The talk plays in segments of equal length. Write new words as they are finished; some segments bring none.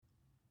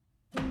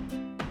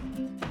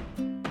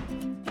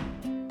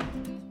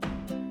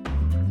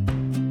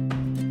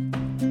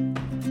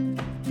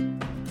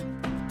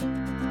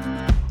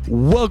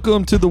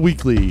Welcome to The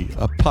Weekly,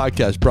 a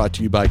podcast brought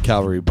to you by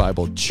Calvary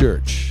Bible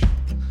Church.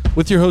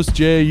 With your host,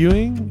 J.A.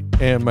 Ewing,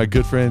 and my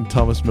good friend,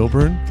 Thomas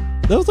Milburn.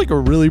 That was like a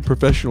really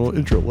professional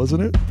intro,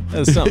 wasn't it?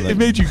 That's something. It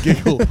made you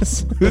giggle.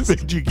 It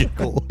made you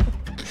giggle.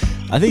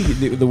 I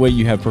think the way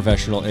you have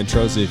professional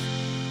intros, if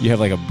you have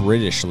like a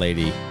British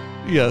lady.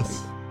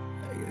 Yes.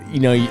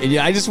 You know,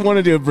 I just want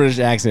to do a British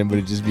accent, but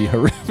it'd just be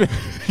horrific.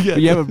 Yeah.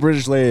 But you have a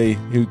British lady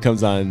who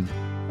comes on,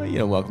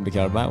 welcome to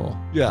Calvary Bible.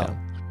 Yeah.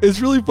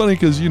 It's really funny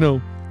because,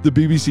 the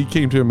BBC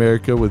came to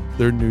America with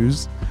their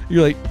news.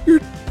 You're like, you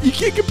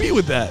can't compete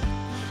with that.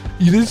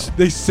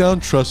 They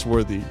sound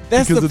trustworthy.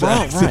 That's because the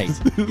of problem, right?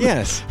 accent.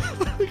 Yes.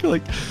 You're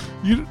like,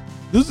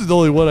 this is the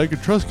only one I can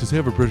trust because they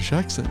have a British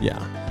accent.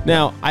 Yeah.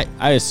 Now,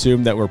 I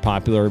assume that we're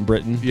popular in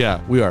Britain. Yeah,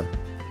 we are.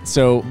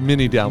 So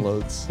many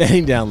downloads.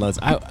 Many downloads.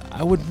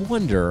 I would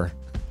wonder,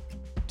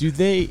 do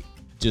they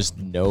just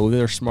know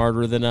they're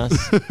smarter than us?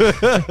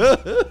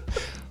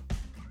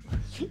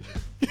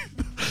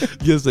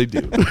 Yes, they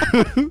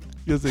do.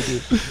 Yes, they do.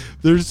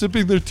 They're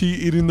sipping their tea,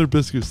 eating their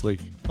biscuits like,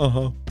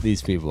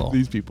 These people.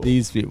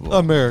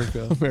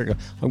 America.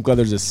 I'm glad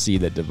there's a sea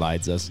that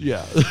divides us.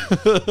 Yeah.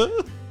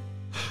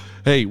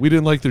 Hey, we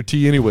didn't like their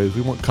tea anyways.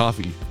 We want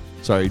coffee.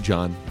 Sorry,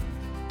 John.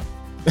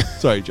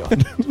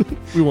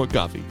 We want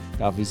coffee.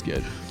 Coffee's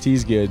good.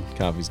 Tea's good.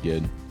 Coffee's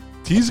good.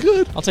 Tea's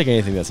good? I'll take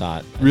anything that's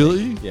hot.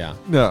 Really? Yeah.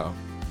 No.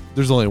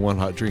 There's only one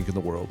hot drink in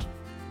the world.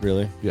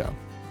 Really? Yeah.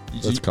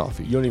 That's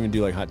coffee. You don't even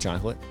do like hot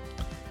chocolate?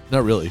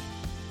 Not really.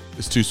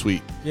 It's too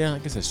sweet. Yeah, I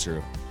guess that's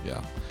true.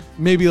 Yeah.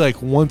 Maybe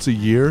like once a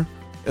year,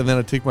 and then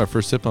I take my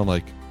first sip and I'm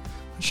like,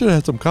 I should have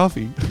had some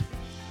coffee.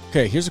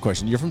 Okay, here's a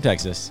question. You're from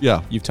Texas.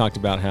 Yeah. You've talked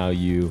about how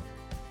you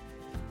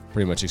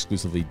pretty much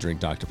exclusively drink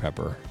Dr.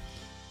 Pepper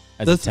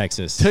as That's a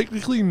Texas.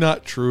 Technically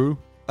not true.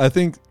 I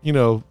think,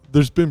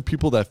 there's been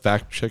people that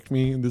fact check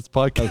me in this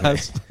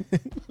podcast,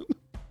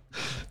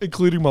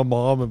 including my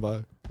mom and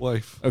my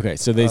wife. Okay,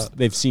 so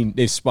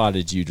they've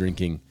spotted you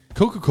drinking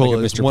Coca-Cola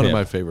like is one of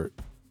my favorite.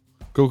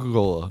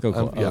 Coca-Cola.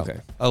 Coca-Cola. Okay.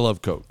 I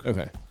love Coke.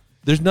 Okay.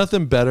 There's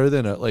nothing better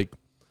than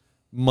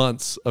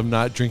months of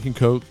not drinking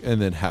Coke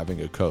and then having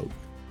a Coke.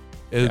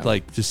 It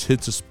just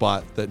hits a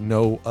spot that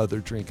no other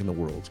drink in the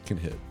world can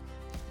hit.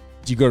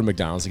 Do you go to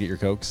McDonald's to get your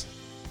Cokes?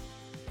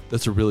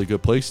 That's a really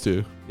good place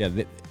to. Yeah.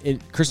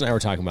 Chris and I were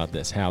talking about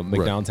this, how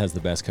McDonald's has the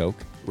best Coke.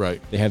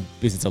 Right.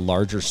 Because it's a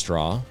larger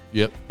straw.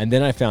 Yep. And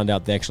then I found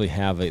out they actually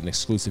have an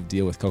exclusive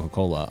deal with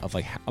Coca-Cola of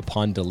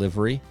upon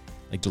delivery,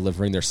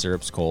 delivering their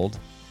syrups cold.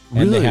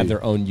 Really? And they have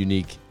their own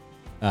unique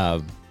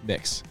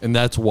mix. And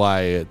that's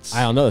why it's...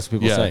 I don't know. That's what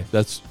people say.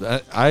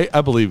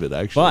 I believe it,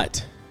 actually.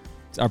 But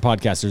our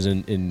podcasters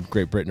in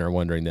Great Britain are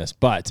wondering this.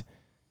 But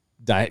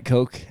Diet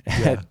Coke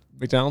at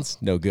McDonald's,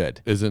 no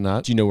good. Is it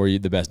not? Do you know where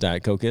the best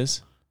Diet Coke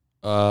is?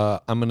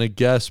 I'm going to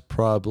guess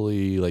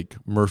probably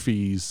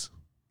Murphy's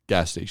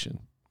gas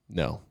station.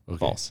 No. Okay.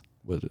 False.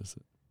 What is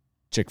it?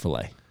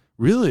 Chick-fil-A.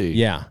 Really?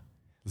 Yeah.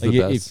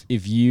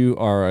 If you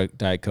are a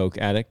Diet Coke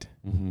addict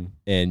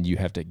and you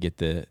have to get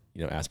the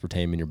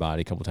aspartame in your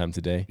body a couple times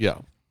a day,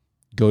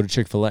 go to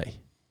Chick-fil-A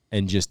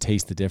and just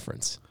taste the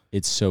difference.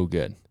 It's so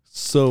good.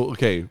 So,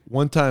 okay,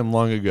 one time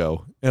long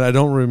ago, and I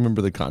don't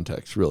remember the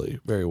context really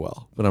very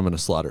well, but I'm going to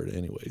slaughter it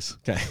anyways.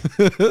 Okay.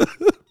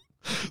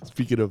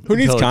 Speaking of who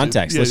needs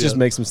context? Let's just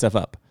make some stuff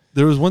up.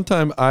 There was one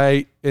time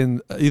I, in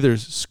either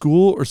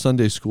school or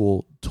Sunday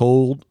school,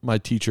 told my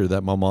teacher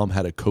that my mom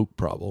had a Coke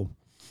problem.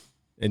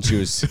 And she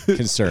was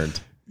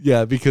concerned.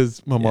 Yeah,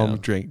 because my mom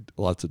drank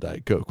lots of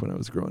Diet Coke when I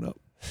was growing up.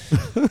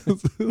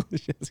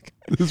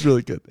 It was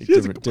really good.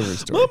 Different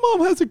story. My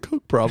mom has a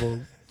Coke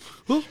problem.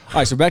 All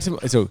right, so back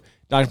to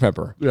Dr.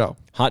 Pepper. Yeah.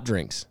 Hot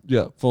drinks.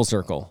 Yeah. Full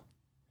circle.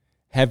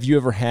 Have you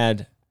ever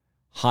had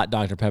hot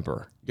Dr.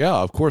 Pepper? Yeah,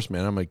 of course,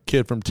 man. I'm a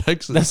kid from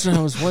Texas. That's what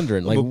I was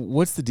wondering.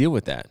 What's the deal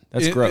with that?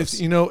 That's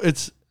gross.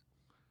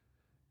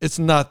 It's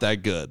not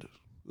that good.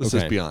 Let's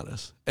just be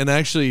honest. And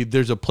actually,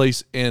 there's a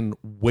place in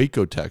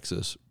Waco,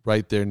 Texas,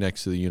 right there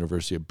next to the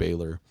University of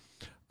Baylor,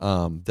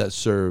 that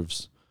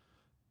serves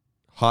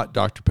hot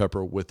Dr.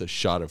 Pepper with a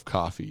shot of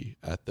coffee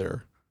at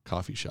their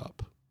coffee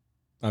shop.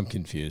 I'm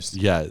confused.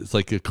 Yeah, it's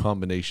like a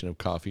combination of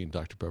coffee and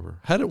Dr. Pepper.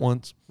 Had it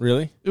once.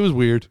 Really? It was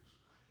weird.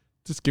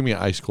 Just give me an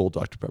ice cold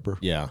Dr. Pepper.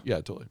 Yeah. Yeah,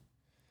 totally.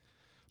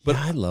 But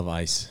I love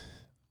ice.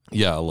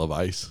 Yeah, I love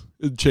ice.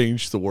 It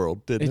changed the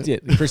world, didn't it?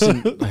 It did.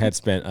 Kristen had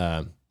spent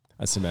a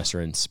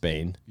semester in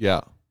Spain.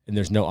 Yeah. And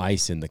there's no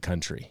ice in the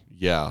country.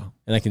 Yeah.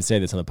 And I can say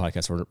this on the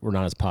podcast. We're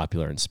not as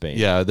popular in Spain.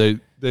 Yeah, they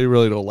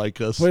really don't like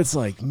us. But it's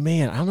like,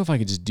 man, I don't know if I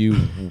could just do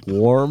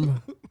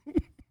warm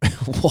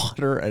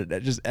water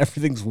and just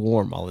everything's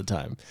warm all the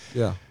time.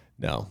 Yeah.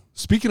 No.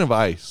 Speaking of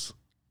ice,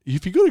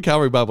 if you go to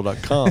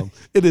CalvaryBible.com,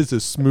 it is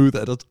as smooth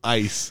as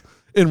ice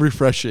and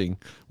refreshing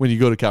when you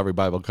go to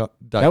CalvaryBible.com.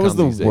 That was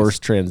the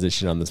worst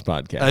transition on this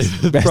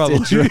podcast.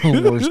 Best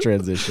intro, worst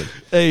transition.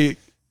 Hey,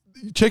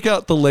 check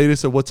out the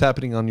latest of what's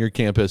happening on your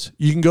campus.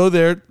 You can go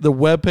there. The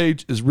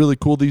webpage is really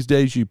cool these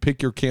days. You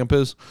pick your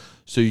campus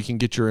so you can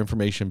get your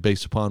information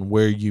based upon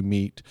where you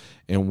meet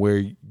and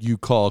where you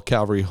call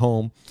Calvary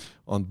home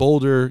on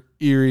Boulder,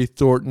 Erie,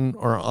 Thornton,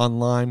 or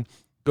online.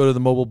 Go to the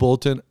mobile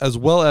bulletin, as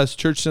well as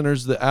Church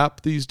Center's the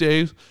app these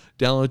days.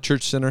 Download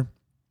Church Center.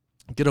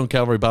 Get on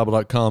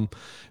CalvaryBible.com.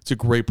 It's a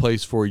great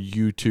place for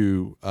you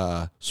to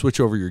switch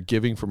over your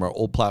giving from our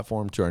old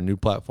platform to our new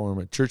platform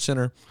at Church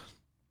Center.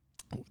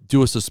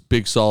 Do us a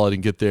big solid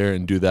and get there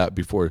and do that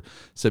before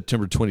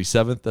September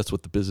 27th. That's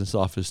what the business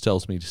office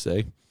tells me to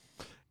say.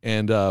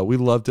 And we'd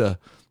love to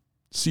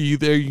see you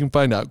there. You can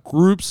find out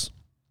groups.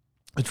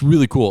 It's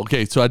really cool.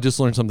 Okay, so I just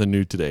learned something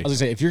new today. I was going to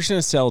say, if you're going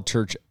to sell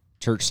Church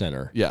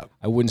Center,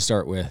 I wouldn't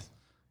start with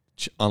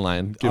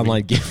online giving.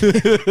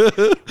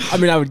 I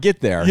mean, I would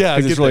get there. Yeah,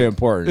 it's really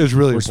important. It's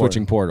really We're important.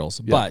 Switching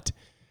portals. Yeah. But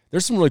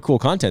there's some really cool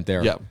content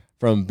there. Yeah.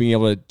 From being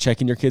able to check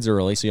in your kids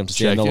early so you have to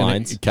stay on the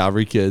lines.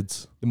 Calvary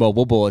Kids. The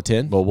mobile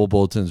bulletin. Mobile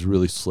bulletin is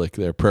really slick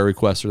there. Prayer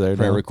requests are there.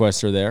 Prayer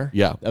requests are there.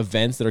 Yeah.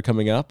 Events that are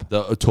coming up.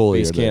 Totally.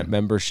 Base camp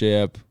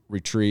membership,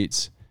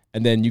 retreats.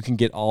 And then you can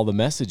get all the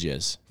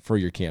messages for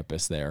your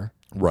campus there.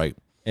 Right.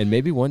 And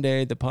maybe one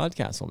day the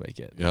podcast will make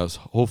it. Yes,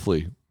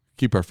 hopefully.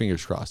 Keep our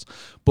fingers crossed.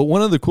 But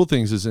one of the cool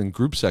things is in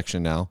group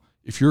section now,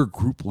 if you're a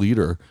group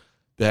leader,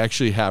 they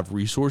actually have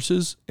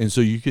resources. And so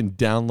you can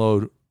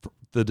download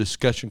the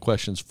discussion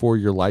questions for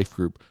your life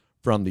group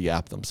from the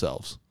app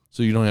themselves.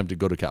 So you don't have to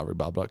go to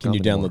CalvaryBible.com. Can you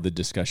download the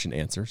discussion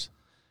answers?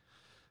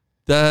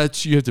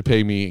 You have to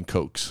pay me in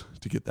Cokes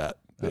to get the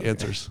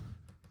answers.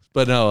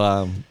 But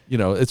no,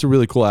 it's a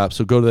really cool app.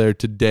 So go there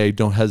today.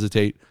 Don't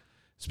hesitate.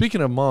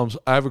 Speaking of moms,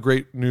 I have a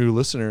great new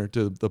listener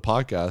to the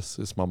podcast.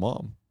 It's my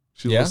mom.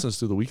 She listens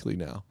to the weekly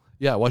now.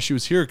 Yeah, while she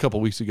was here a couple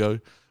of weeks ago,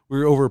 we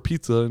were over at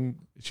pizza, and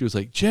she was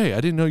like, Jay,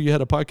 I didn't know you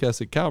had a podcast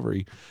at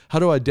Calvary. How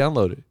do I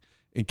download it?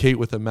 And Kate,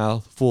 with a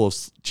mouth full of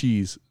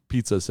cheese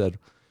pizza, said,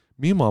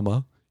 me,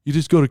 Mama, you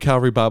just go to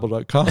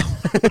CalvaryBible.com.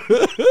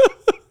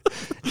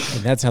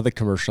 And that's how the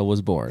commercial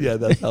was born. Yeah,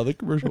 that's how the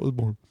commercial was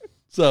born.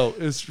 So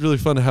it's really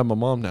fun to have my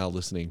mom now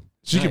listening.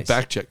 She can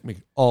fact check me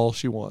all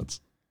she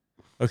wants.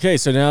 Okay,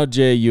 so now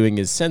Jay Ewing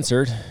is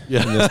censored in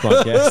this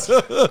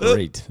podcast.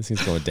 Great. This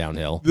thing's going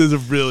downhill. This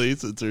is really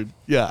censored.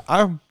 Yeah,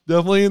 I'm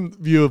definitely in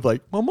view of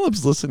like, my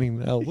mom's listening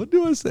now. What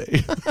do I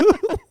say?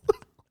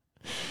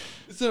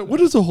 What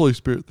does the Holy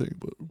Spirit think?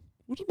 But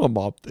what does my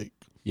mom think?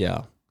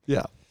 Yeah.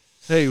 Yeah.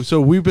 Hey, so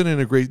we've been in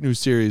a great new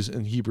series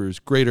in Hebrews,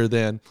 Greater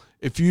Than.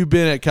 If you've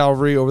been at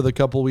Calvary over the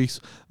couple of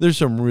weeks, there's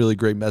some really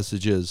great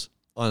messages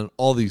on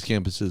all these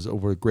campuses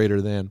over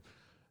Greater Than.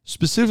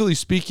 Specifically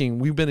speaking,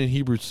 we've been in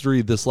Hebrews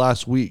 3 this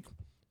last week.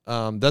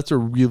 That's a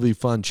really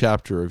fun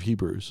chapter of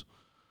Hebrews.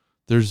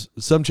 There's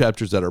some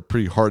chapters that are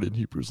pretty hard in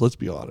Hebrews, let's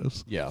be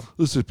honest. Yeah.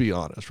 Let's just be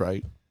honest,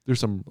 right? There's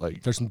some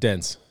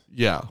dense.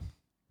 Yeah.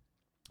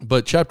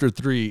 But chapter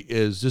 3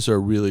 is just a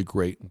really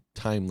great,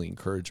 timely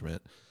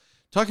encouragement.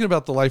 Talking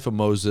about the life of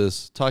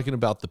Moses, talking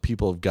about the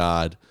people of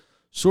God,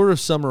 sort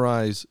of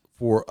summarize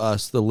for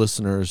us, the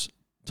listeners,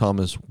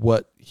 Thomas,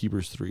 what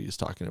Hebrews 3 is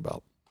talking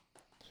about.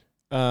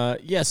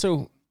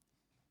 So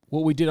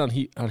what we did on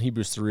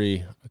Hebrews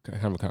 3,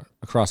 kind of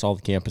across all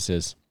the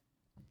campuses,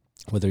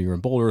 whether you're in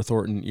Boulder,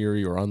 Thornton,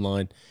 Erie, or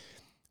online,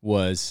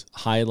 was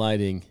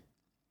highlighting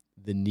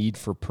the need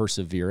for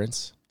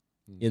perseverance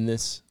in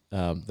this,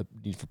 the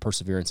need for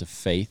perseverance of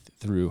faith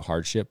through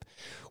hardship.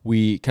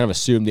 We kind of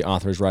assume the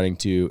author is writing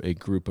to a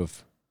group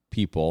of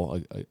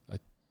people, a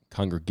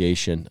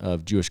congregation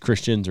of Jewish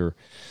Christians or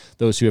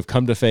those who have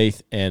come to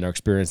faith and are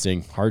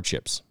experiencing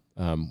hardships.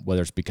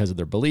 Whether it's because of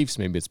their beliefs,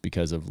 maybe it's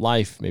because of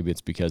life, maybe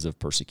it's because of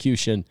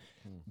persecution,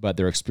 but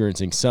they're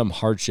experiencing some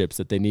hardships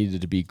that they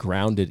needed to be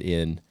grounded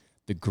in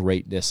the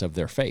greatness of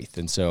their faith.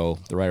 And so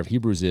the writer of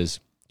Hebrews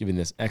is giving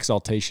this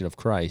exaltation of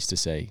Christ to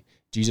say,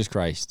 Jesus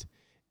Christ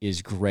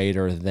is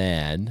greater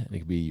than, and it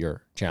could be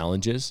your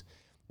challenges,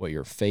 what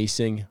you're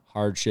facing,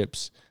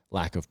 hardships,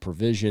 lack of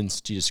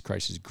provisions. Jesus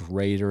Christ is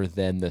greater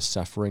than the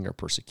suffering or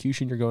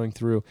persecution you're going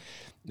through.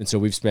 And so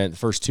we've spent the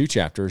first 2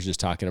 chapters just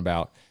talking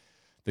about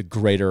the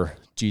greater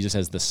Jesus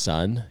as the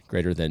Son,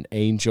 greater than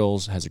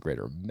angels, has a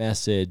greater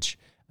message.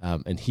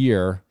 And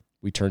here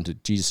we turn to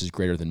Jesus is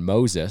greater than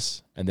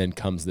Moses, and then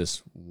comes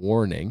this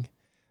warning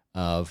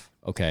of,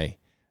 okay,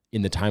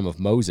 in the time of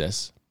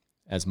Moses,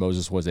 as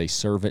Moses was a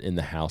servant in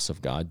the house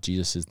of God,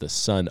 Jesus is the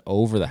Son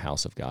over the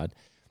house of God.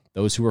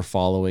 Those who were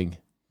following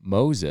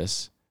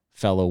Moses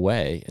fell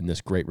away in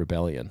this great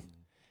rebellion.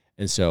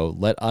 And so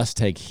let us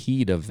take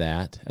heed of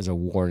that as a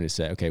warning to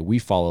say, okay, we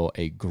follow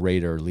a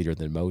greater leader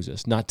than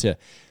Moses, not to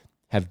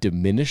have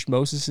diminished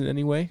Moses in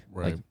any way.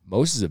 Right. Like,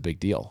 Moses is a big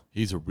deal.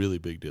 He's a really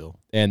big deal.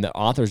 And the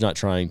author's not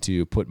trying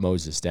to put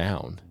Moses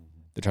down.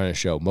 They're trying to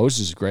show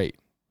Moses is great.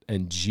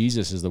 And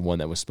Jesus is the one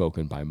that was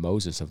spoken by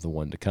Moses of the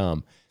one to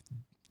come.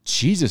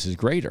 Jesus is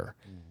greater.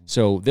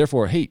 So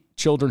therefore, hey,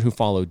 children who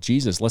follow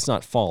Jesus, let's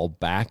not fall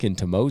back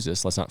into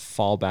Moses. Let's not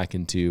fall back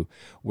into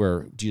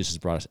where Jesus has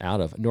brought us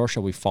out of, nor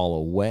shall we fall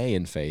away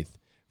in faith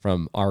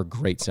from our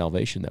great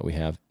salvation that we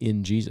have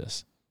in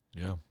Jesus.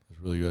 Yeah,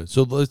 that's really good.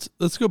 So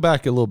let's go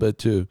back a little bit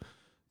to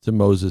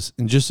Moses,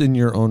 and just in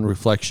your own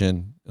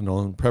reflection and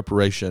own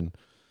preparation,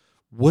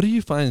 what do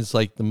you find is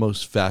like the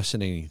most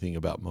fascinating thing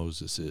about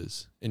Moses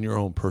is in your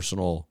own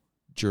personal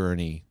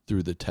journey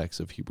through the text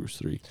of Hebrews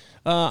 3?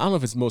 I don't know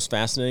if it's most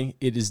fascinating.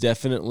 It is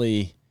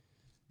definitely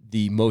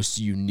the most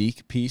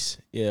unique piece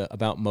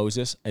about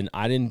Moses, and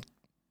I didn't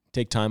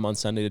take time on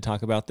Sunday to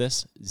talk about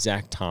this.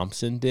 Zach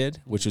Thompson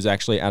did, which was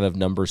actually out of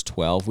Numbers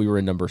 12. We were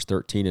in Numbers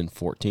 13 and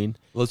 14.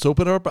 Let's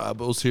open our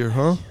Bibles here,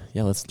 huh?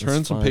 Yeah, let's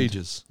turn some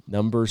pages.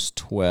 Numbers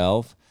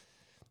 12.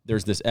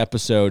 There's this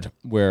episode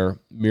where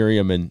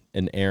Miriam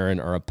and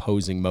Aaron are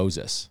opposing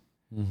Moses.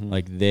 Mm-hmm.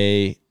 Like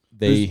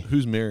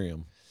who's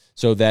Miriam?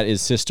 So that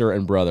is sister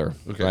and brother,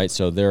 okay. Right?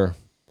 So they're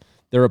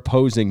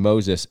opposing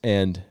Moses,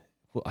 and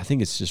well, I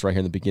think it's just right here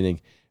in the beginning.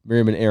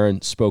 Miriam and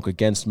Aaron spoke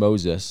against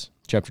Moses,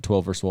 chapter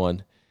 12, verse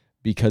 1,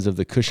 because of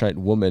the Cushite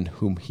woman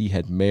whom he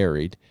had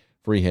married,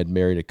 for he had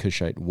married a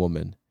Cushite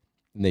woman.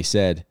 And they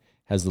said,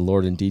 has the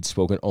Lord indeed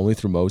spoken only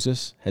through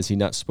Moses? Has he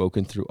not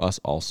spoken through us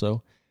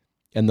also?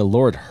 And the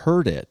Lord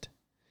heard it.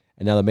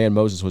 And now the man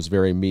Moses was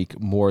very meek,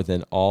 more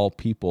than all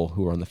people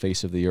who are on the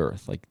face of the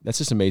earth. Like, that's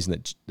just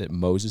amazing that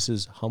Moses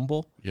is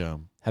humble. Yeah.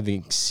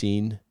 Having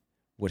seen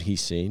what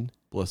he's seen.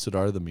 Blessed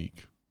are the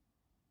meek.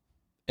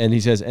 And he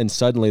says, and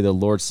suddenly the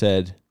Lord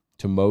said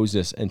to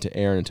Moses and to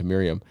Aaron and to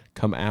Miriam,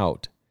 come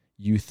out,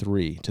 you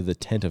three, to the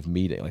tent of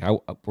meeting. Like,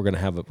 we're gonna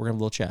have a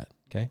little chat,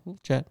 okay? A little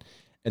chat.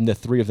 And the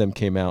three of them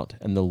came out,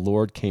 and the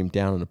Lord came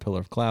down in a pillar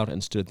of cloud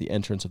and stood at the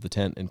entrance of the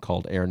tent and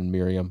called Aaron and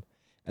Miriam.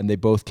 And they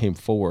both came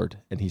forward,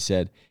 and he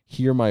said,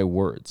 hear my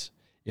words.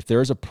 If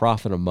there is a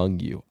prophet among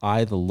you,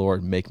 I, the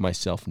Lord, make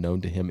myself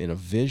known to him in a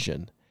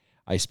vision.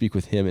 I speak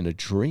with him in a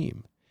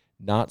dream.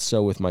 Not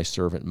so with my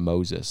servant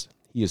Moses.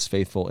 He is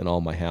faithful in all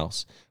my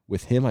house.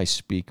 With him I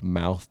speak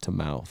mouth to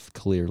mouth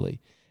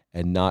clearly,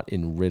 and not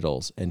in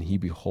riddles, and he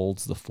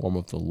beholds the form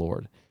of the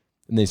Lord.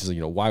 And then he says,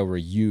 why were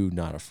you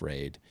not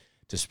afraid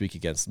to speak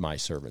against my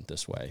servant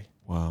this way?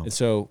 Wow. And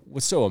so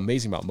what's so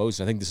amazing about Moses,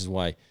 I think this is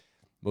why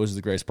Moses is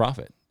the greatest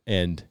prophet.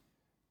 And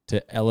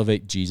to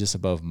elevate Jesus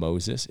above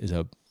Moses is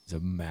a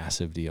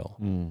massive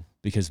deal.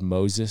 Because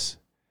Moses,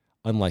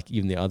 unlike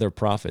even the other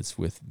prophets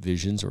with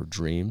visions or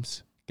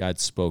dreams, God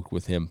spoke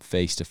with him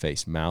face to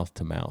face, mouth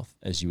to mouth,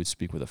 as you would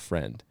speak with a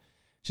friend.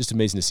 It's just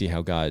amazing to see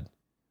how God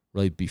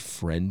really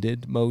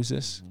befriended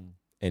Moses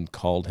and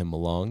called him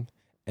along.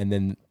 And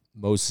then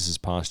Moses'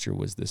 posture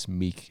was this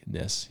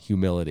meekness,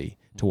 humility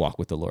to walk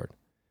with the Lord.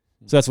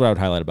 So that's what I would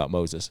highlight about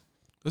Moses.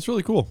 That's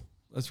really cool.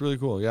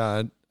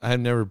 Yeah, I had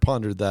never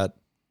pondered that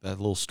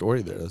little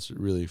story there. That's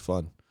really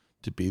fun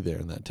to be there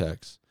in that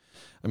text.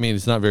 I mean,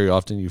 it's not very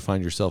often you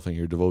find yourself in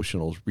your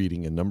devotionals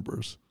reading in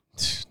Numbers.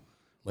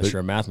 Unless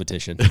you're a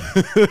mathematician.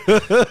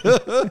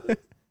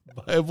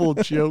 Bible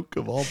joke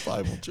of all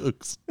Bible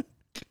jokes.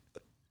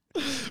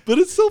 But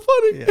it's so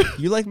funny. Yeah.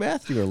 You like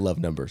math? You're going to love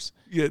numbers.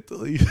 Yeah.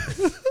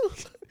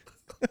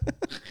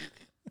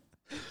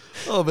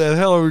 Oh, man.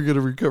 How are we going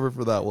to recover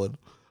for that one?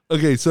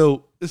 Okay,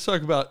 so let's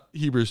talk about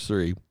Hebrews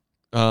 3.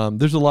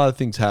 There's a lot of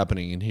things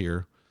happening in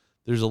here.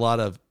 There's a lot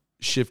of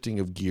shifting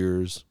of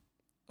gears,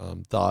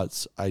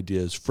 thoughts,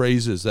 ideas,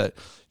 phrases that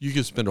you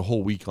could spend a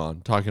whole week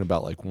on talking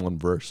about like one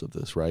verse of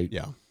this, right?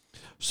 Yeah.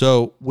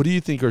 So what do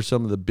you think are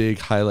some of the big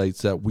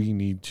highlights that we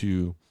need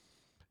to,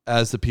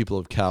 as the people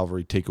of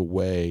Calvary, take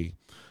away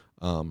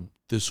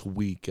this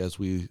week as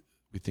we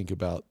think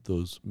about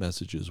those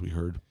messages we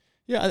heard?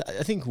 Yeah,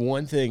 I think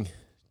one thing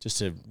just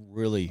to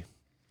really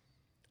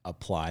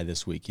apply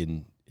this week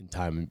in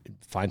time,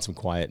 find some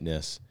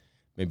quietness,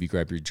 maybe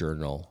grab your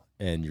journal,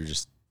 and you're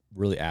just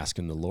really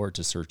asking the Lord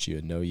to search you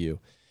and know you,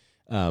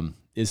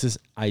 is this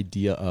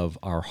idea of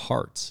our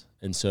hearts.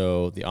 And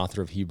so the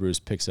author of Hebrews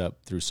picks up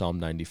through Psalm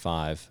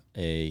 95,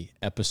 a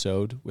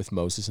episode with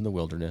Moses in the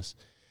wilderness,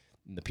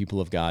 and the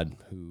people of God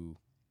who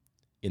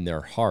in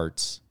their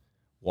hearts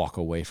walk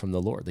away from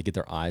the Lord. They get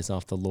their eyes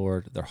off the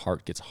Lord. Their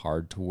heart gets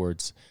hard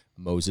towards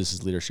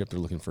Moses' leadership. They're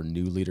looking for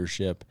new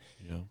leadership.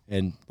 Yeah.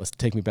 And let's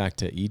take me back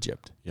to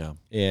Egypt. Yeah.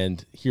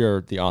 And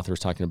here the author is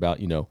talking about,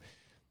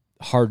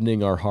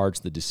 hardening our hearts,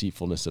 the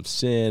deceitfulness of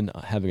sin,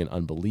 having an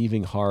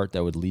unbelieving heart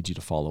that would lead you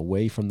to fall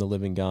away from the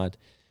living God.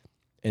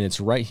 And it's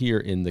right here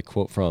in the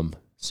quote from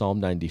Psalm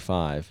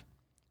 95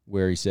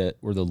 where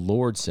the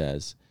Lord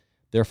says,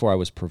 therefore I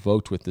was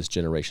provoked with this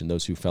generation,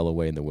 those who fell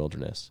away in the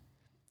wilderness,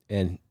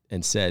 and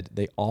said,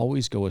 they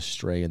always go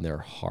astray in their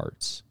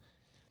hearts.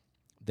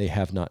 They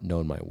have not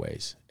known my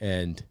ways.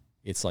 And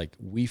it's like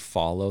we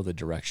follow the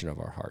direction of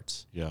our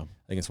hearts. Yeah.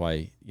 I think it's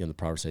why the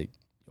Proverbs say,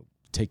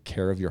 take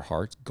care of your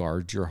heart,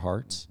 guard your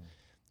hearts,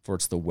 for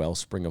it's the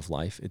wellspring of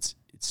life. It's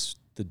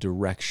the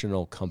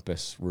directional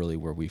compass really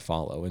where we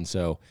follow. And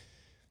so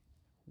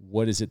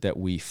what is it that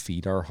we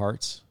feed our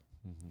hearts?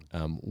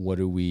 What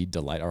do we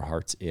delight our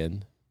hearts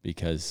in?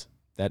 Because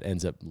that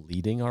ends up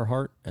leading our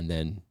heart, and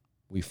then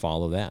we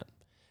follow that.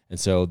 And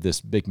so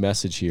this big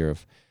message here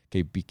of,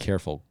 okay, be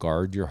careful,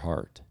 guard your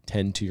heart,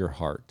 tend to your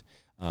heart,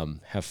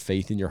 have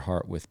faith in your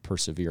heart with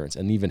perseverance,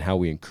 and even how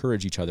we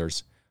encourage each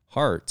other's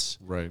hearts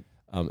right.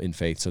 In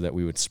faith so that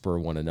we would spur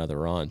one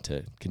another on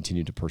to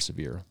continue to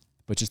persevere.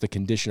 But just the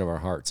condition of our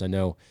hearts. I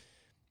know,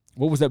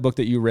 what was that book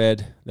that you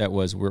read that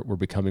was We're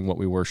Becoming What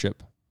We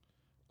Worship?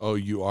 Oh,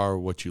 You Are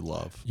What You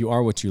Love. You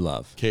Are What You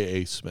Love.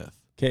 K.A. Smith.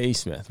 K.A.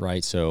 Smith,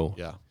 right? So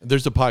yeah,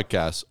 there's a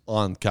podcast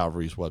on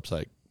Calvary's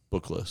website,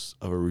 Booklist,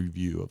 of a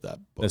review of that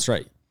book. That's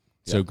right.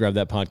 So grab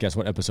that podcast.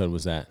 What episode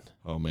was that?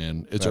 Oh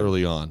man, it's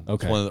early on.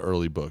 Okay, it's one of the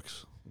early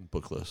books,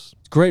 Booklist.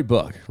 Great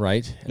book,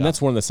 right? And that's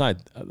one of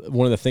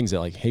the things that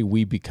like, hey,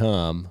 we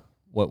become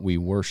what we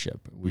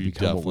worship. We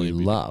become what we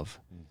love.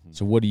 Mm-hmm.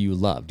 So what do you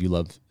love? Do you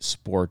love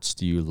sports?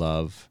 Do you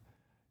love,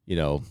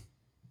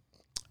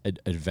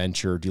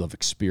 adventure? Do you love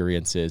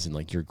experiences? And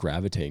like you're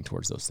gravitating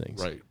towards those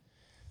things. Right.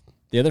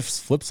 The other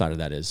flip side of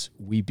that is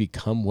we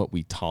become what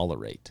we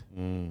tolerate.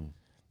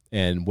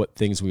 And what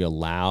things we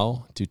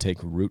allow to take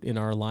root in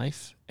our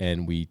life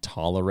and we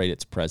tolerate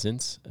its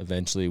presence,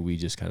 eventually we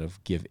just kind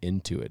of give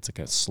into it. It's like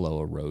a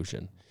slow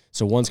erosion.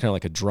 So one's kind of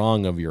like a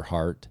drawing of your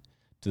heart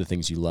to the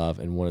things you love,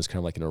 and one is kind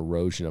of like an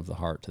erosion of the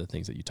heart to the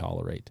things that you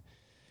tolerate.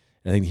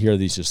 And I think here are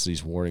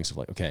these warnings of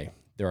like, okay,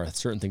 there are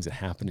certain things that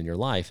happen in your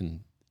life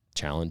and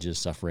challenges,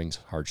 sufferings,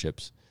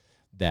 hardships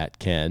that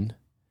can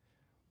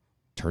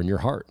turn your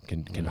heart,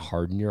 can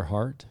harden your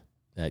heart,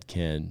 that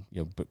can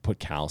put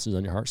calluses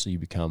on your heart so you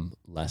become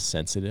less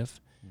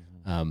sensitive,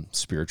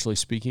 spiritually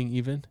speaking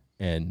even,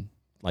 and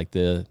like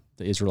the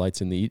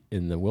Israelites in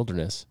the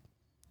wilderness,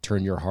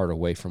 turn your heart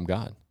away from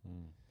God.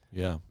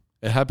 Yeah,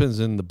 it happens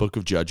in the book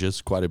of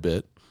Judges quite a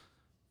bit,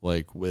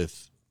 like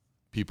with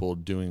people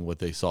doing what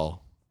they saw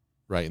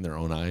right in their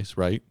own eyes,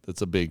 right?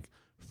 That's a big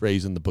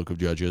phrase in the book of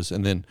Judges.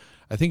 And then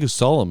I think of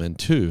Solomon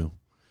too,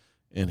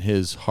 and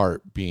his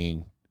heart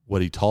being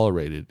what he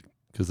tolerated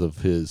because of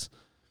his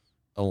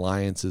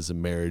alliances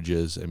and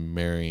marriages and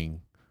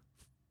marrying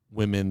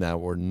women that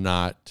were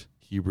not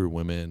Hebrew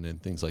women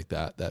and things like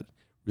that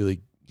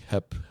really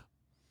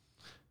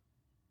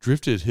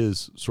drifted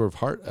his sort of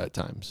heart at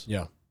times.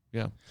 Yeah.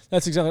 Yeah.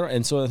 That's exactly right.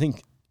 And so I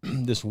think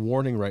this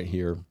warning right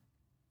here,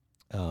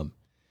 where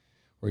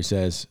he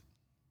says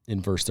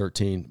in verse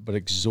 13, but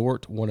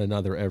exhort one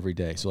another every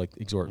day. So like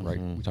exhort, right?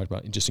 We talked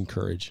about just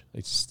encourage.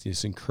 It's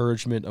this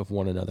encouragement of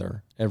one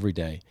another every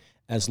day,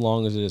 as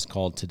long as it is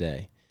called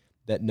today,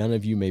 that none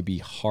of you may be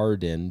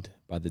hardened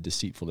by the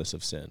deceitfulness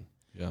of sin.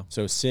 Yeah.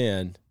 So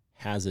sin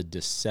has a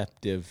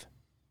deceptive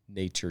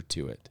nature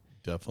to it.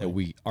 Definitely. That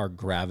we are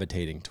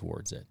gravitating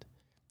towards it.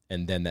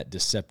 And then that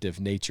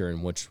deceptive nature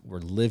in which we're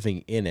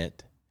living in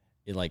it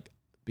like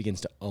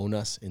begins to own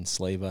us,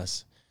 enslave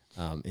us,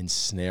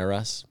 ensnare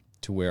us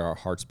to where our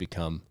hearts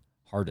become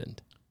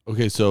hardened.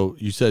 Okay, so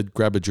you said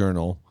grab a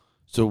journal.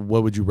 So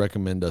what would you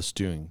recommend us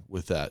doing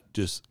with that?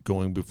 Just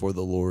going before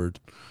the Lord,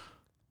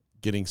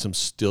 getting some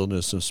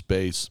stillness, some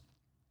space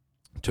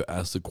to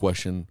ask the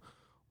question,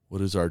 what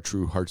is our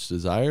true heart's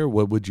desire?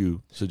 What would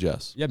you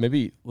suggest? Yeah,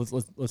 maybe let's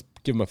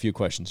give them a few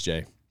questions,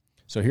 Jay.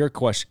 So here are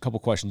a couple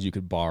questions you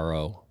could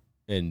borrow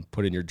and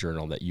put in your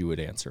journal that you would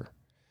answer.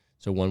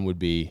 So one would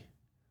be,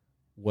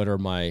 what are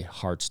my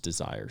heart's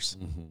desires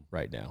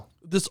right now?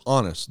 This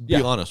honest. Be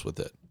honest with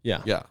it.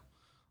 Yeah. Yeah.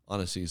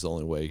 Honesty is the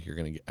only way you're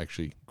going to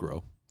actually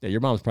grow. Yeah,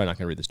 your mom's probably not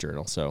going to read this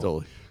journal.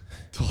 So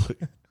Totally.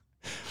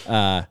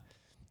 And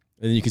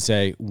then you could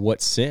say,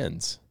 what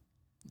sins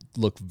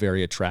look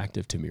very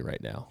attractive to me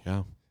right now?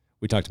 Yeah.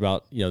 We talked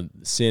about,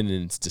 sin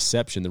and its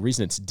deception. The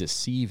reason it's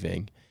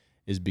deceiving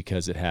is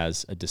because it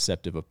has a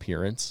deceptive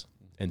appearance,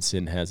 and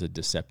sin has a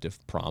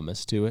deceptive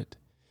promise to it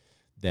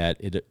that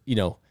it,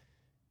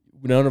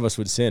 none of us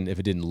would sin if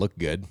it didn't look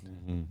good,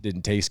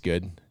 didn't taste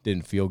good,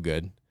 didn't feel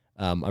good.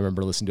 I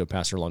remember listening to a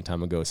pastor a long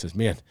time ago who says,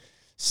 man,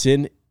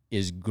 sin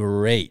is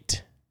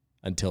great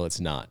until it's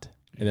not.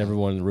 And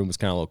everyone in the room was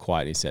kind of a little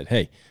quiet. And he said,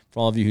 hey,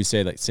 for all of you who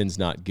say that sin's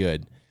not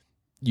good,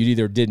 you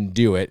either didn't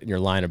do it and you're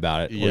lying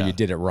about it, or you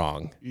did it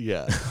wrong.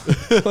 Yeah.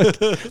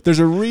 There's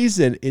a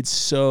reason it's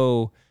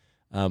so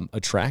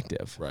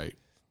attractive. Right.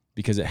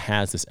 Because it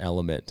has this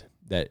element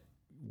that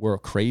we're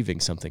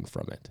craving something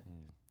from it.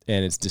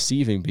 And it's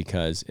deceiving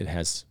because it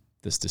has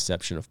this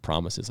deception of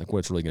promises, like what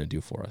it's really going to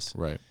do for us.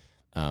 Right.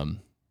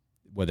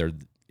 Whether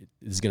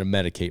it's going to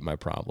medicate my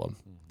problem.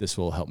 This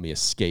will help me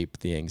escape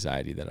the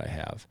anxiety that I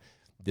have.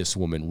 This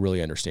woman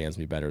really understands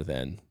me better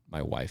than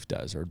my wife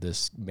does, or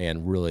this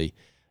man really,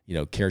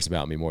 cares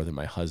about me more than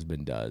my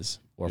husband does.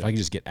 Or if I can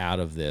just get out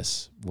of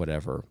this,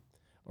 whatever, or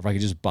if I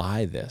can just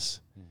buy this.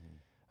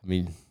 I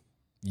mean,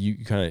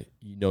 you kind of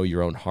know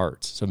your own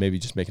heart. So maybe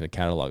just making a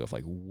catalog of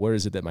like, what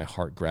is it that my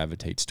heart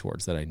gravitates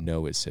towards that I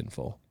know is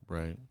sinful?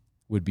 Right.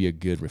 Would be a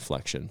good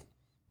reflection.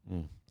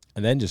 And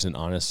then just an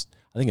honest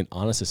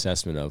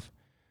assessment of,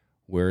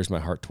 where is my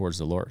heart towards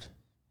the Lord?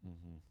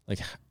 Like,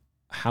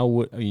 how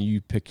would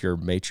you pick your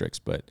matrix,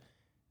 but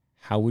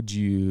how would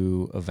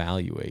you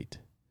evaluate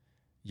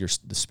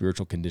the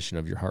spiritual condition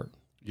of your heart?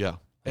 Yeah.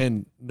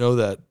 And know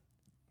that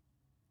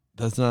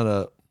that's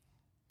not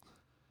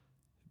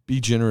be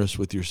generous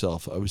with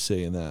yourself, I would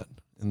say, in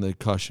the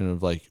caution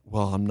of like,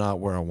 well, I'm not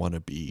where I want to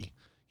be.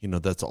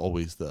 That's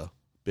always the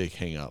big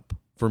hang up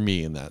for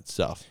me in that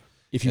stuff.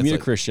 If you meet a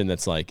Christian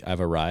that's like, I've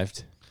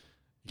arrived,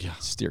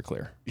 steer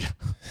clear. Yeah,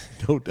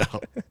 no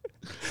doubt.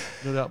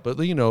 No doubt. But,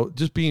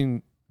 just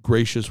being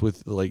gracious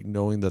with like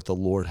knowing that the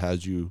Lord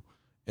has you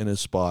in a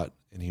spot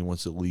and he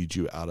wants to lead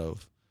you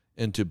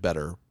into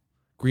better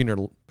greener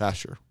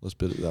pasture. Let's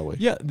put it that way.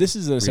 Yeah, this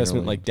is an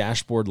assessment like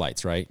dashboard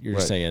lights, right? You're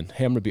just saying,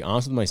 hey, I'm going to be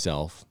honest with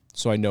myself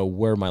so I know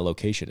where my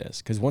location is.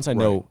 Because once I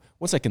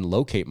can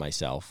locate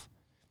myself,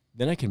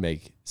 then I can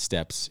make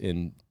steps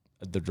in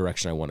the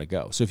direction I want to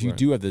go. So if you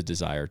do have the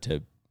desire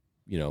to,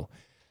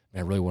 I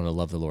really want to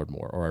love the Lord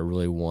more, or I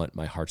really want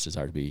my heart's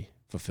desire to be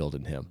fulfilled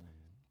in Him,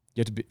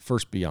 you have to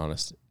first be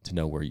honest to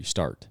know where you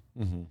start.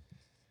 Mm-hmm.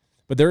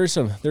 But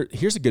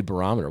here's a good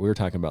barometer. We were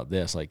talking about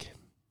this, like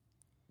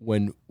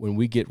when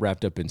we get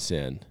wrapped up in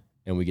sin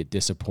and we get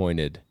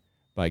disappointed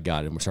by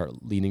God and we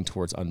start leaning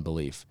towards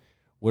unbelief,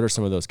 what are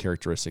some of those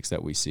characteristics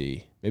that we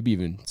see, maybe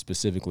even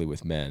specifically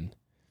with men,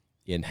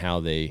 in how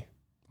they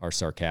are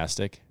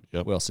sarcastic?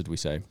 Yep. What else did we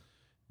say?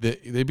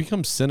 They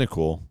become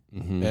cynical,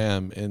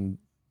 and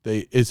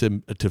it's a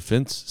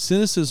defense.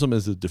 Cynicism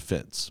is a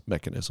defense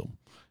mechanism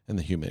in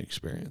the human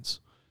experience.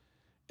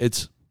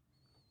 It's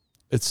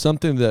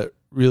something that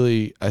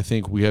really I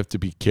think we have to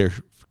be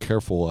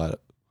careful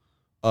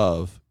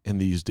of in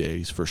these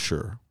days, for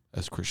sure,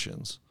 as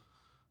Christians.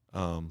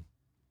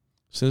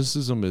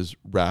 Cynicism is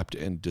wrapped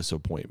in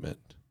disappointment.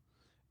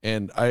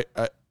 And I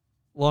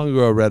long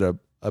ago I read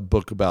a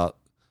book about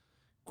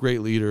a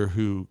great leader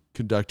who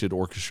conducted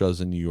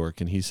orchestras in New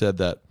York, and he said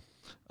that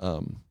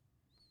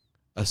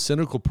a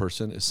cynical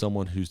person is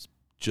someone who's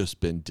just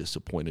been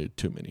disappointed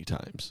too many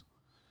times.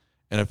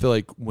 And I feel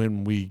like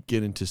when we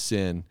get into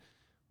sin,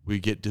 we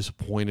get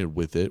disappointed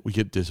with it. We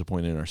get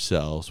disappointed in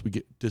ourselves. We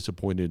get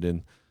disappointed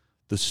in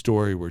the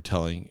story we're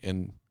telling.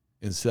 And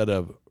instead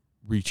of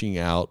reaching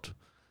out,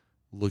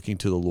 looking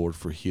to the Lord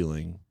for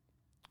healing,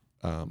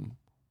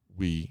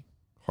 we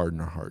harden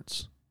our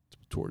hearts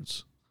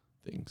towards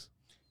things.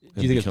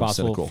 Do you think it's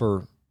possible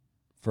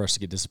for us to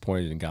get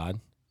disappointed in God?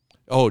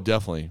 Oh,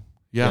 definitely.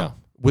 Yeah.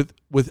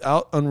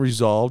 Without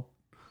unresolved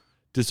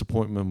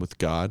disappointment with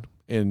God,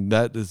 and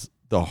that is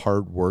the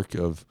hard work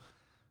of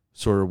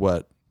sort of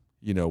what,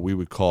 we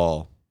would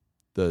call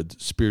the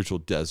spiritual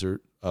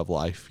desert of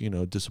life,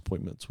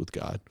 disappointments with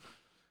God.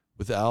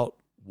 Without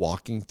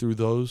walking through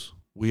those,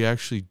 we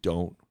actually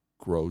don't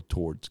grow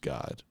towards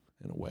God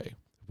in a way.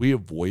 We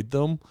avoid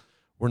them.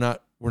 We're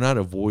not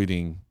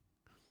avoiding,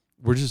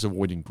 we're just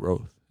avoiding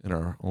growth in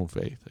our own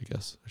faith, I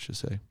guess I should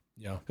say.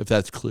 Yeah. If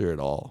that's clear at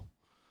all.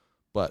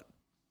 But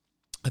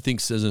I think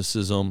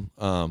cynicism,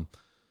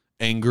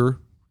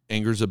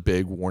 anger's a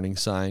big warning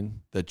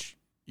sign that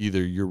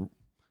either you're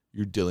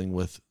dealing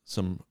with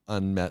some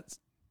unmet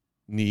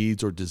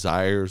needs or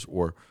desires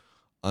or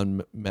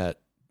unmet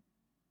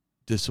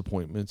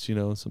disappointments,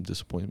 some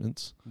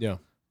disappointments. Yeah.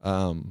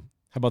 How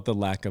about the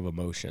lack of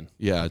emotion?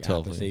 Yeah, like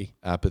totally.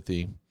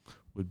 Apathy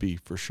would be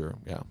for sure.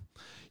 Yeah.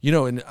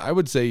 And I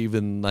would say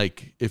even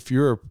like if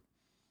you're,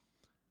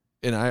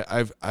 and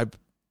I've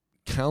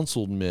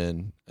counseled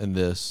men in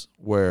this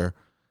where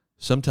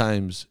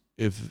sometimes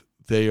if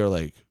they are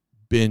like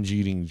binge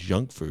eating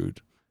junk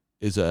food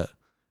it's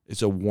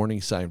a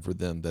warning sign for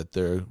them that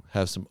they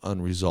have some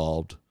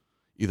unresolved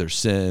either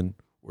sin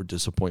or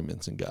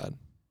disappointments in God.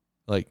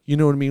 Like, you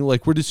know what I mean?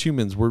 Like we're just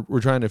humans.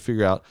 We're trying to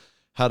figure out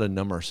how to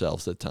numb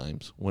ourselves at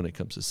times when it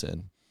comes to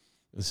sin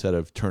instead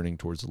of turning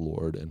towards the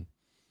Lord and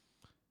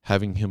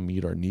having Him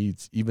meet our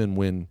needs, even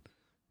when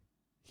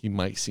He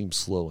might seem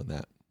slow in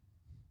that.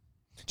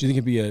 Do you think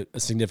it'd be a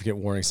significant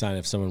warning sign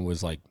if someone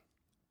was like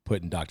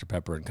putting Dr.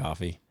 Pepper in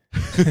coffee?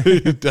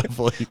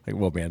 Definitely. Like,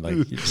 whoa, man.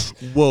 Like,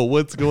 whoa,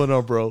 what's going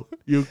on, bro?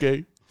 You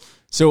okay?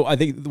 So I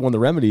think one of the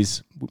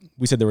remedies,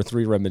 we said there were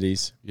 3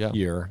 remedies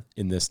here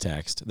in this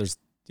text. There's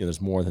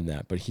more than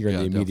that, but here in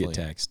the immediate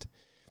text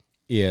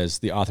is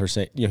the author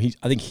saying,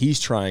 I think he's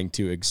trying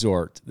to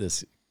exhort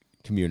this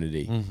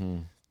community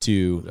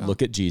to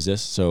look at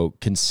Jesus. So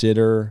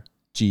consider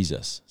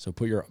Jesus. So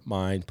put your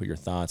mind, put your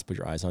thoughts, put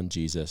your eyes on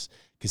Jesus,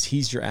 because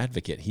He's your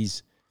advocate.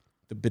 He's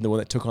been the one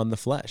that took on the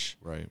flesh.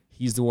 Right.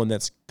 He's the one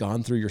that's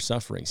gone through your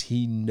sufferings.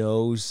 He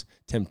knows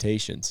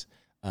temptations.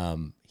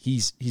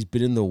 He's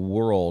been in the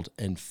world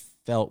and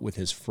felt with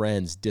His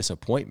friends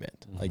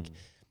disappointment. Like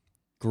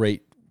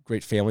great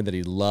family that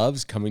He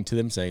loves coming to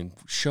them saying,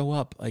 show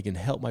up, I can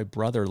help my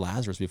brother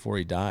Lazarus before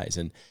he dies.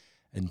 And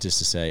just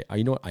to say,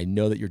 you know what? I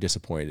know that you're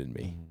disappointed in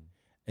me.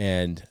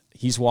 And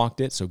He's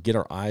walked it. So get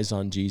our eyes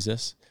on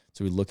Jesus.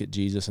 So we look at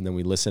Jesus and then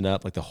we listen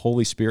up like the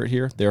Holy Spirit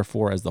here.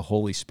 Therefore, as the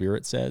Holy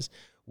Spirit says,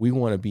 we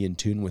want to be in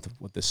tune with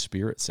what the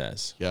Spirit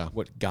says. Yeah.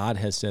 What God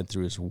has said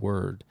through His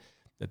Word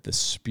that the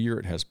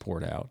Spirit has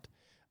poured out.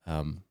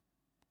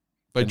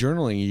 By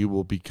journaling, you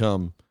will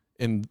become,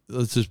 and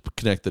let's just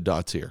connect the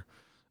dots here.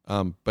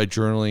 By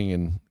journaling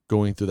and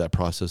going through that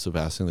process of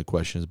asking the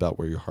questions about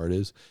where your heart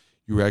is,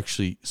 you're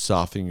actually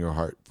softening your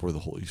heart for the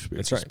Holy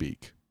Spirit to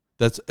speak.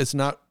 It's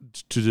not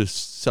to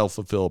just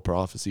self-fulfill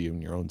prophecy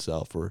in your own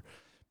self or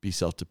be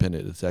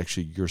self-dependent. It's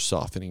actually you're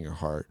softening your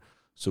heart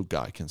so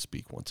God can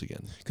speak once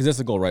again. Because that's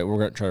the goal, right? We're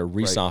going to try to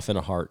re-soften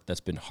a heart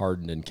that's been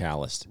hardened and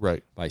calloused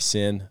by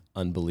sin,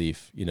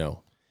 unbelief,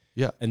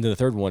 Yeah. And then the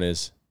third one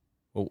is,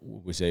 what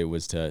we say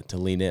was to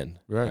lean in,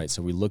 right?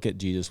 So we look at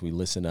Jesus, we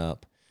listen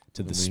up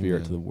to the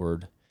Spirit, to the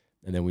Word,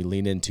 and then we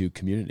lean into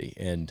community.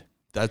 And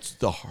That's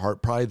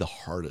probably the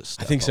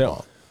hardest. I think so.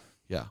 All.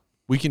 Yeah.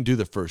 We can do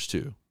the first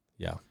two.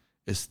 Yeah.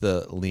 It's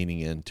the leaning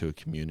into a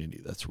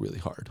community that's really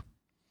hard.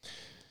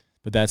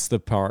 But that's the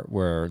part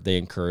where they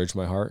encourage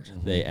my heart.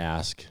 Mm-hmm. They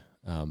ask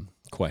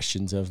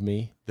questions of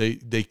me.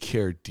 They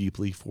care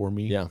deeply for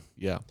me. Yeah.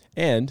 Yeah.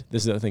 And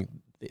this is the other thing.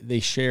 They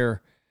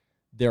share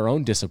their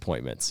own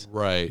disappointments.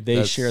 Right.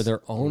 They share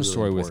their own really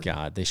story important. With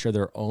God. They share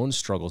their own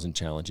struggles and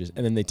challenges.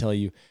 And then they tell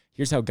you,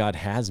 here's how God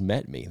has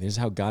met me. This is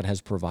how God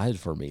has provided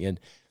for me. And,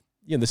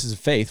 this is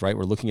faith, right?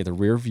 We're looking at the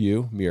rear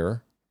view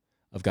mirror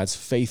of God's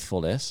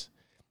faithfulness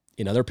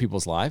in other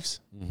people's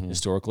lives, mm-hmm.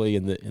 historically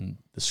in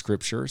the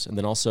scriptures. And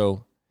then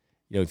also,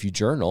 if you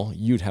journal,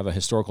 you'd have a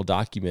historical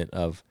document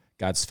of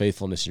God's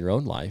faithfulness in your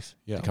own life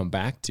to come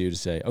back to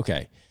say,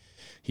 okay,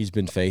 he's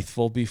been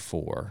faithful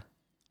before.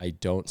 I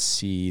don't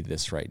see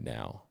this right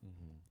now,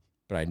 mm-hmm.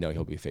 but I know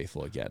he'll be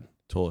faithful again.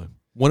 Totally.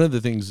 One of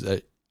the things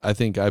that I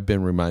think I've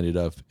been reminded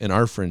of in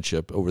our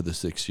friendship over the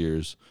 6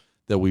 years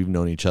that we've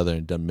known each other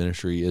and done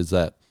ministry is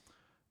that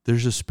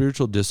there's a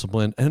spiritual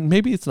discipline, and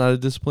maybe it's not a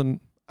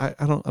discipline.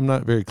 I'm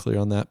not very clear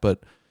on that,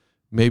 but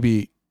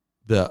maybe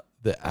the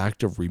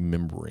act of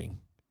remembering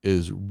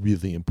is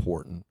really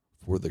important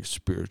for the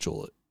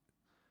spiritual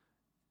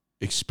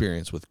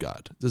experience with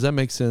God. Does that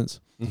make sense?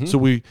 Mm-hmm. So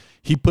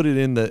he put it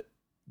in the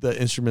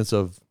instruments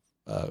of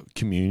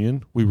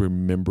communion. We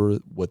remember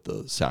what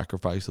the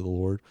sacrifice of the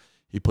Lord.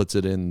 He puts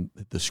it in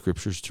the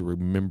scriptures to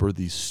remember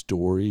these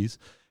stories,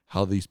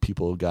 how these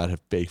people of God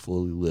have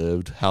faithfully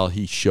lived, how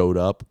he showed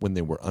up when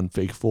they were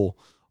unfaithful,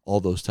 all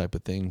those type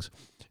of things.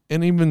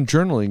 And even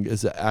journaling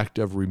is an act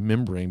of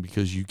remembering,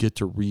 because you get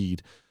to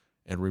read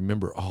and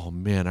remember, oh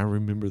man, I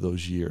remember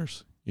those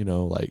years,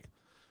 like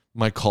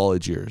my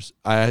college years.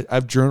 I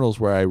have journals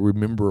where I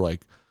remember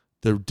like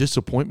the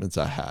disappointments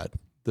I had,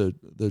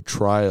 the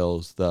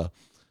trials, the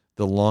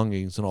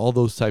longings, and all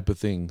those type of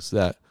things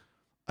that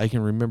I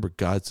can remember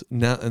God's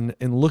now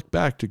and look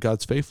back to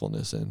God's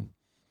faithfulness. And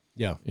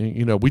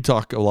we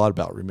talk a lot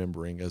about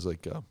remembering as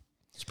like a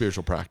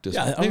spiritual practice.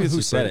 Yeah, I don't know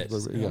who said it.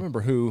 I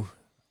remember the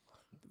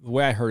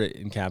way I heard it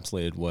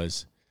encapsulated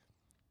was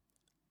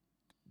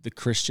the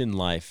Christian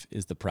life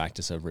is the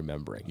practice of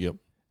remembering. Yep.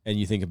 And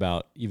you think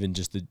about even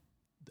just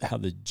how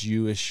the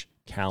Jewish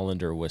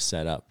calendar was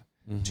set up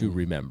mm-hmm. to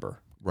remember.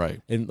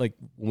 Right. And like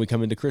when we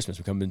come into Christmas,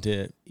 we come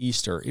into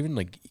Easter, even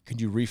like,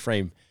 could you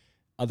reframe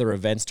other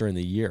events during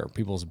the year,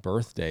 people's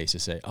birthdays, to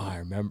say, oh,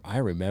 I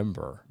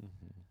remember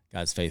mm-hmm.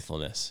 God's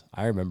faithfulness.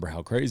 I remember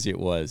how crazy it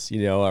was.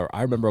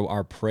 I remember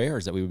our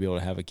prayers that we would be able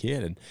to have a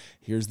kid, and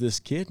here's this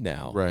kid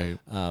now. Right.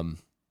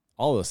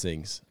 All those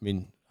things. I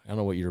mean, I don't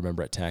know what you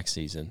remember at tax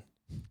season.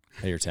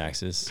 Pay your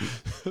taxes.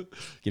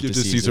 Give to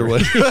Caesar.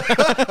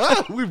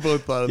 We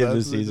both thought of Give that.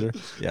 Give to Caesar.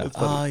 Yeah.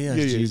 Oh, yes,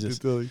 Jesus.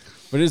 Totally.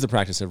 But it is the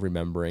practice of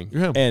remembering.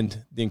 Yeah.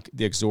 And the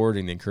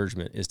exhorting, the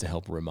encouragement is to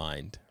help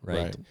remind,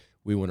 right?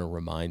 We want to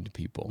remind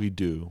people. We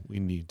do. We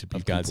need to be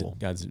of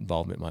God's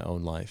involvement in my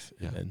own life.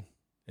 Yeah. And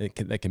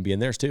that can be in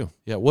theirs too.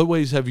 Yeah. What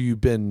ways have you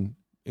been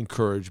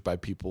encouraged by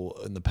people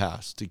in the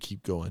past to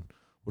keep going?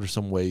 What are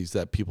some ways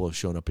that people have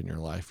shown up in your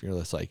life?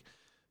 That's like,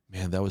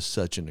 man, that was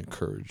such an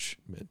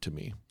encouragement to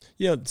me.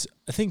 I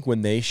think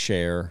when they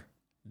share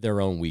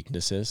their own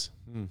weaknesses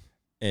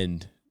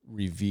and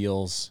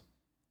reveals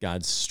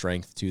God's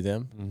strength to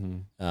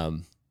them, mm-hmm.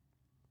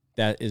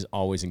 That is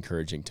always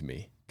encouraging to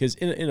me. Because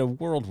in a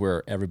world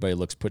where everybody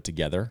looks put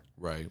together,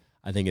 right?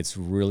 I think it's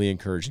really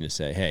encouraging to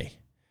say, hey,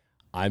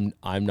 I'm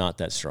not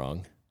that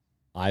strong.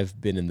 I've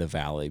been in the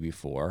valley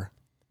before.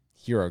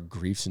 Here are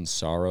griefs and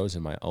sorrows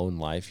in my own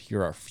life.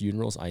 Here are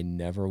funerals I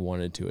never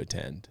wanted to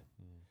attend.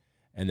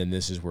 And then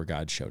this is where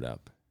God showed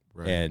up.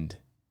 Right. And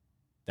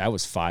that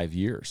was 5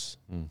 years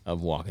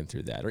of walking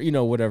through that,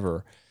 or,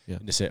 whatever. Yeah.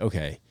 And to say,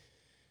 okay,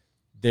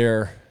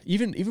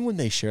 even when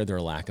they share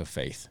their lack of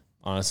faith,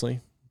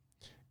 honestly,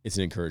 it's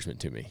an encouragement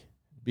to me,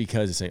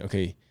 because it's saying,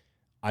 okay,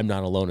 I'm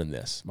not alone in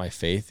this. My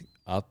faith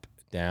up,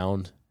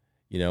 down,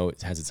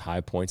 it has its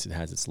high points, it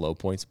has its low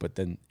points, but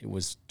then it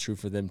was true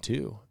for them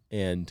too.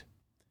 And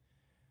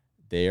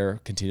they are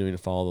continuing to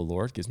follow the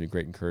Lord. It gives me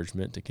great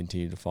encouragement to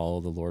continue to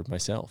follow the Lord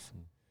myself.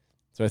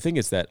 So I think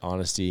it's that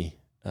honesty.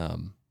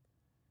 And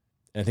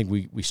I think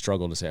we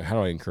struggle to say, how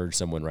do I encourage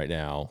someone right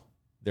now?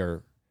 I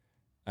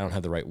don't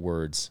have the right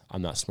words.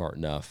 I'm not smart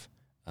enough.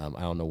 I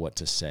don't know what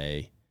to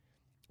say.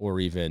 Or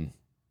even,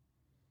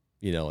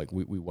 like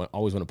we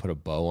always want to put a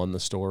bow on the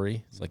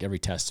story. It's like every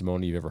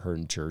testimony you've ever heard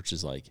in church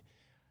is like,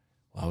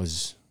 well, I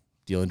was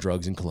dealing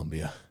drugs in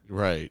Colombia.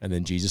 Right. And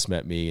then Jesus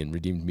met me and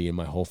redeemed me and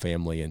my whole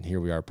family, and here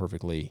we are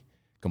perfectly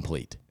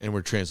complete. And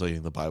we're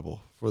translating the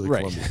Bible for the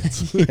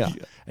Colombians. Yeah.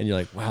 And you're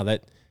like, wow,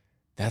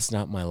 that's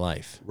not my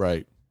life.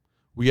 Right.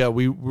 We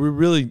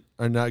really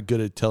are not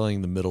good at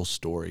telling the middle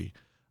story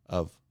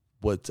of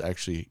what's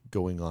actually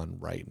going on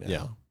right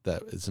now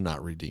that is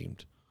not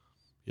redeemed.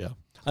 Yeah.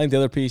 I think the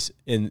other piece,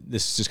 and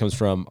this just comes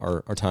from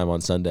our time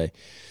on Sunday,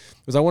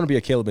 was I want to be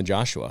a Caleb and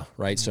Joshua,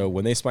 right? Mm-hmm. So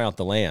when they spy out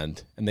the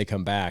land and they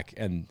come back,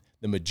 and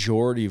the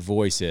majority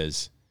voice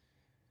is,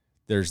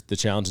 the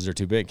challenges are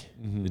too big.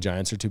 Mm-hmm. The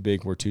giants are too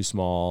big. We're too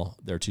small.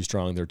 They're too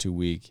strong. They're too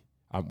weak.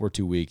 We're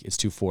too weak. It's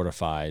too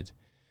fortified.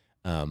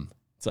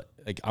 It's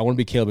like I want to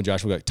be Caleb and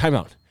Joshua. Like, time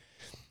out.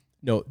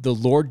 No, the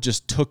Lord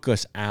just took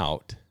us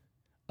out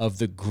of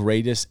the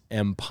greatest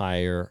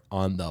empire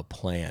on the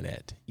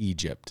planet,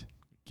 Egypt.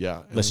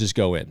 Yeah. Let's just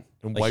go in.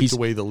 And wiped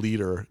away the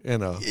leader.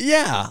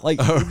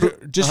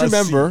 Just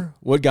remember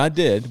what God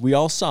did. We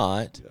all saw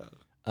it.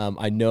 Yeah.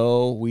 I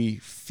know we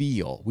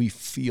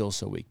feel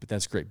so weak, but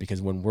that's great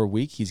because when we're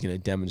weak, he's going to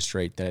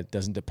demonstrate that it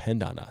doesn't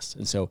depend on us.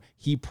 And so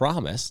he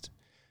promised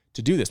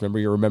to do this. Remember,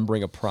 you're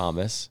remembering a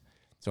promise.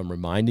 So I'm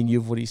reminding you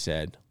of what he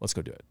said. Let's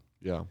go do it.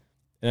 Yeah.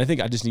 And I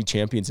think I just need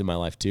champions in my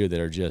life too that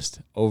are just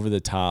over the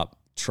top,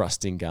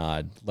 trusting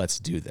God. Let's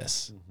do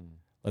this. Mm-hmm.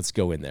 Let's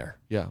go in there.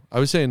 Yeah. I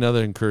would say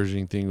another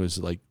encouraging thing was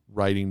like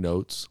writing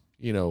notes.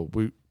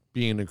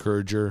 Be an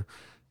encourager,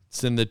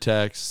 send the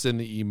text, send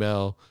the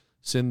email,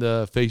 send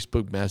the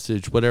Facebook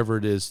message, whatever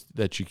it is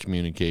that you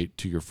communicate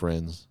to your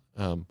friends,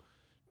 to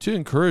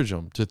encourage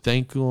them, to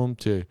thank them,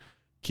 to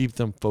keep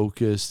them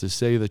focused, to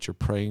say that you're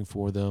praying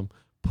for them,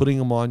 putting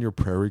them on your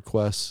prayer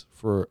requests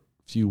for a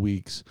few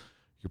weeks,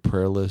 your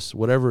prayer list,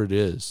 whatever it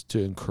is, to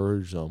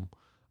encourage them.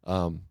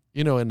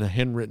 In a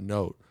handwritten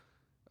note.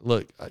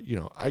 Look,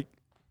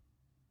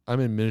 I'm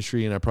in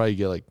ministry and I probably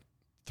get like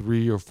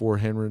 3 or 4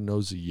 handwritten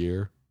notes a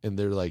year, and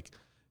they're like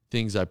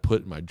things I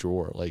put in my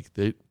drawer, like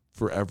they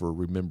forever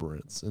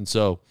remembrance. And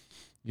so,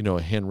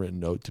 a handwritten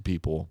note to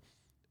people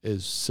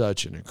is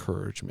such an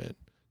encouragement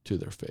to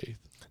their faith.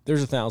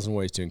 There's 1,000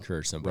 ways to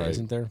encourage somebody, right?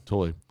 Isn't there?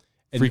 Totally.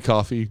 Free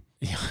coffee.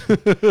 Yeah.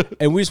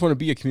 And we just want to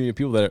be a community of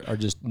people that are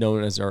just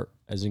known as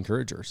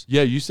encouragers.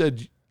 Yeah, you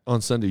said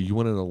on Sunday you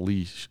want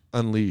to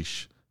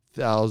unleash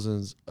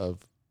thousands of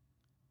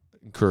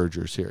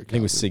encouragers here at Calvary. I think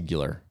it was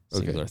singular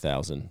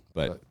 1,000,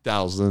 but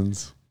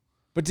thousands.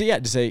 But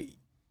to say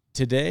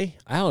today,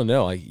 I don't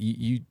know, like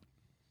you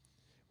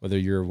whether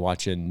you're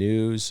watching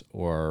news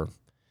or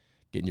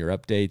getting your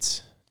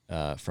updates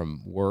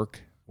from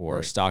work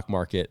or stock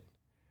market,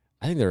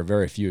 I think there are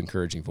very few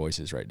encouraging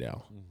voices right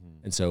now.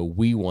 Mm-hmm. And so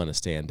we want to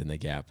stand in the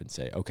gap and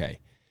say, okay,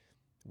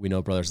 we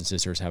know brothers and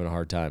sisters having a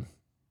hard time.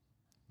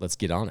 Let's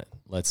get on it.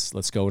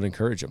 Let's go and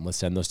encourage them. Let's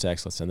send those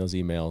texts. Let's send those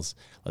emails.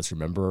 Let's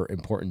remember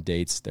important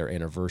dates, their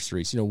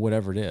anniversaries,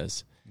 whatever it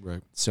is,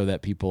 right? So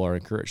that people are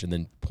encouraged, and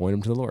then point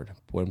them to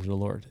the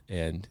Lord.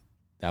 And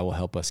that will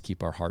help us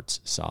keep our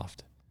hearts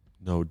soft.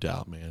 No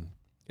doubt, man.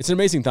 It's an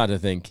amazing thought to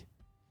think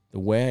the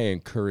way I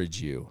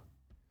encourage you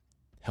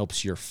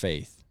helps your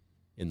faith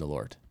in the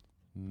Lord.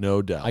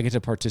 No doubt. I get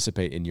to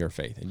participate in your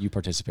faith, and you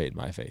participate in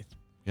my faith.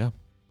 Yeah.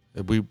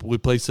 We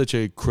play such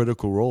a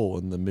critical role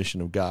in the mission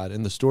of God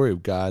and the story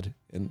of God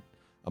and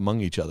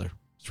among each other.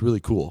 It's really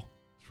cool.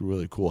 It's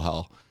really cool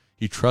how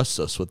he trusts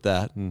us with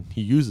that, and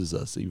he uses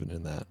us even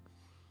in that.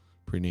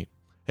 Pretty neat.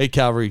 Hey,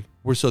 Calvary,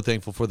 we're so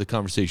thankful for the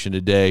conversation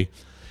today.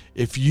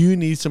 If you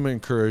need some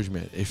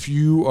encouragement, if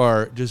you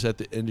are just at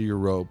the end of your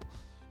rope,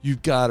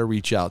 you've got to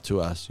reach out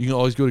to us. You can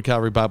always go to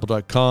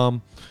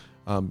calvarybible.com.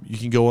 You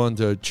can go on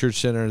to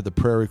Church Center, the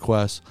prayer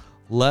requests.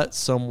 Let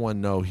someone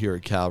know here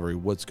at Calvary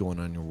what's going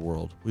on in your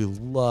world. We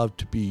love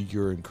to be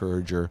your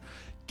encourager,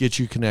 get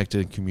you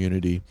connected in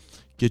community,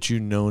 get you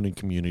known in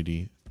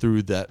community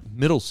through that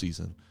middle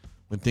season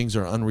when things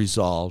are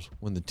unresolved,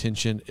 when the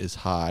tension is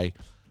high.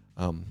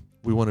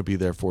 We want to be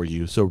there for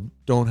you. So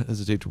don't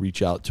hesitate to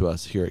reach out to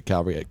us here at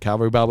Calvary at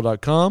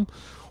calvarybible.com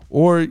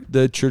or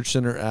the Church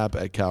Center app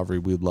at Calvary.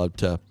 We'd love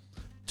to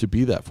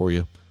be that for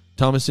you.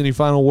 Thomas, any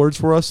final words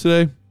for us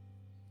today?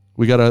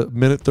 We got a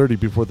minute 30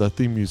 before the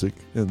theme music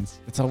ends.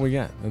 That's all we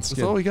got. That's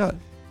all we got.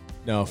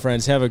 No,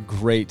 friends, have a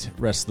great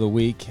rest of the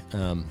week.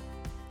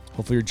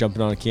 Hopefully you're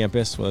jumping on a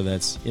campus, whether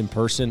that's in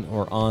person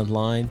or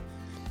online,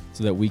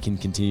 so that we can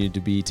continue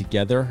to be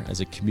together as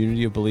a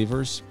community of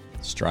believers,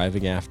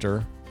 striving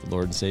after the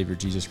Lord and Savior,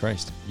 Jesus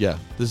Christ. Yeah,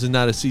 this is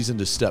not a season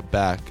to step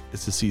back.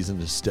 It's a season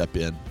to step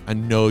in. I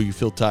know you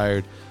feel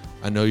tired.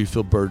 I know you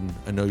feel burdened.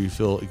 I know you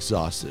feel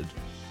exhausted.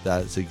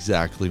 That's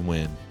exactly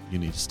when you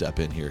need to step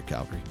in here at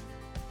Calvary.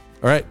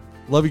 All right.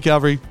 Love you,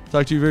 Calvary.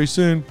 Talk to you very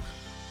soon.